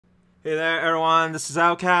Hey there, everyone. This is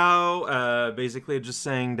raocow. Basically, just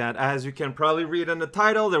saying that, as you can probably read in the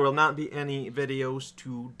title, there will not be any videos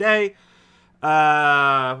today.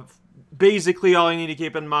 Uh, Basically, all you need to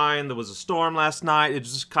keep in mind, there was a storm last night. It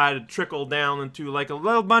just kind of trickled down into like a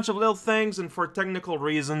little bunch of little things, and for technical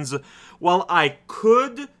reasons, while I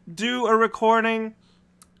could do a recording,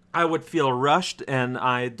 I would feel rushed, and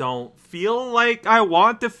I don't feel like I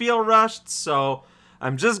want to feel rushed, so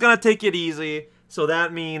I'm just gonna take it easy. So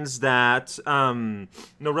that means that,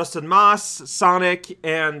 Rusted Moss, Sonic,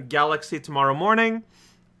 and Galaxy tomorrow morning.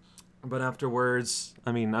 But afterwards,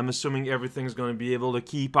 I mean, I'm assuming everything's gonna be able to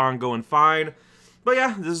keep on going fine. But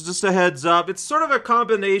yeah, this is just a heads up. It's sort of a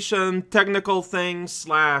combination technical thing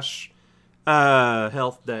slash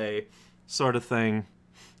health day sort of thing.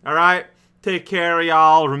 Alright? Take care,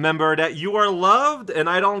 y'all. Remember that you are loved, and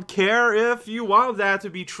I don't care if you want that to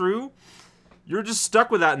be true. You're just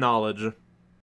stuck with that knowledge.